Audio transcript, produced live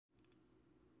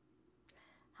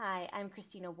Hi, I'm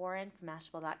Christina Warren from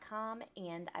Mashable.com,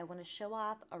 and I want to show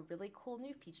off a really cool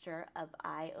new feature of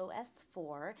iOS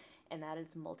 4, and that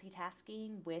is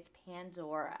multitasking with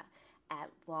Pandora.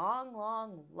 At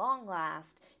long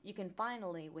last, you can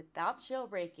finally, without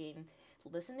jailbreaking,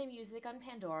 listen to music on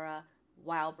Pandora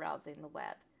while browsing the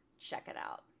web. Check it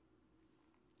out.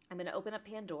 I'm going to open up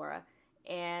Pandora,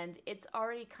 and it's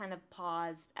already kind of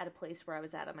paused at a place where I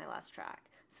was at on my last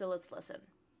track. So let's listen.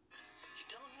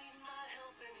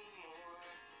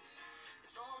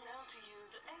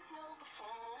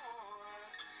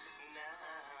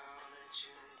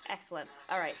 Excellent.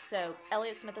 All right, so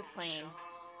Elliott Smith is playing.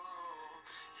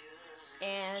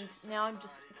 And now I'm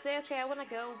just say, okay, I want to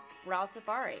go browse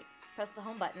Safari. Press the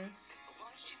home button.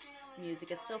 Music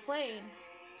is still playing.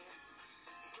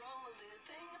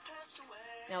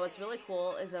 Now what's really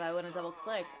cool is that I want to double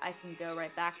click, I can go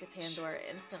right back to Pandora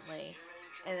instantly.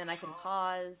 And then I can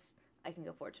pause. I can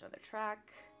go forward to another track.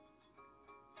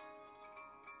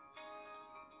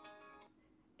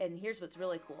 And here's what's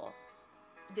really cool.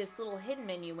 This little hidden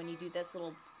menu, when you do this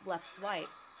little left swipe,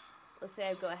 let's say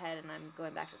I go ahead and I'm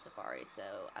going back to Safari, so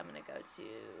I'm going to go to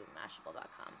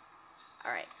Mashable.com.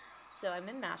 Alright, so I'm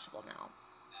in Mashable now,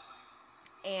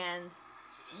 and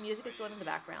music is going in the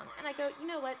background, and I go, you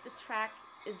know what, this track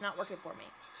is not working for me.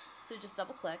 So just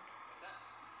double click,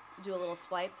 do a little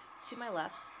swipe to my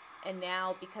left, and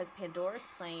now because Pandora is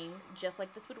playing, just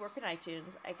like this would work in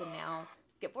iTunes, I can now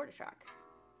skip forward a track.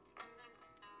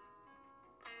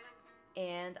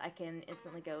 And I can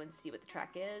instantly go and see what the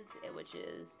track is, which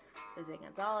is Jose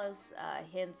Gonzalez,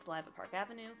 Hints, Live at Park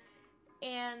Avenue,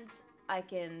 and I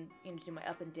can do my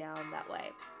up and down that way.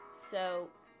 So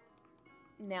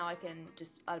now I can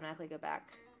just automatically go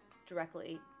back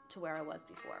directly to where I was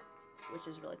before, which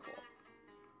is really cool.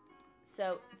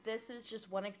 So this is just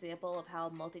one example of how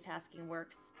multitasking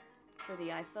works for the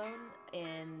iPhone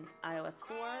in iOS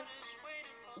 4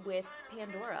 with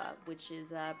Pandora, which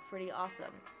is pretty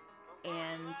awesome.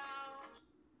 And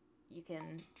you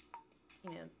can,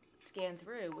 scan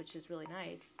through, which is really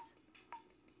nice,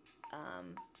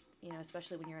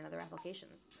 especially when you're in other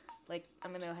applications. Like,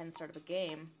 I'm going to go ahead and start up a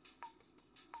game.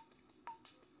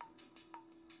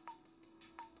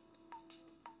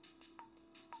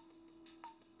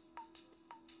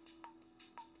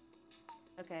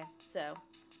 Okay, so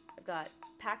I've got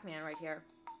Pac-Man right here.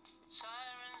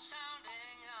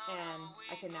 And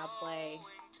I can now play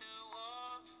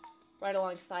right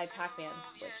alongside Pac-Man,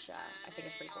 which I think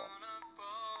is pretty cool.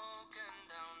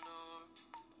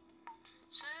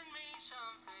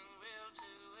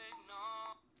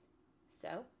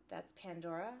 So that's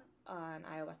Pandora on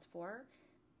iOS 4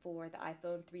 for the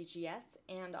iPhone 3GS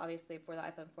and obviously for the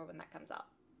iPhone 4 when that comes out.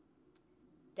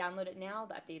 Download it now.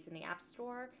 The update's in the App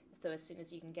Store, so as soon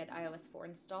as you can get iOS 4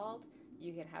 installed,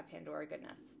 you can have Pandora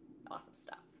goodness. Awesome stuff.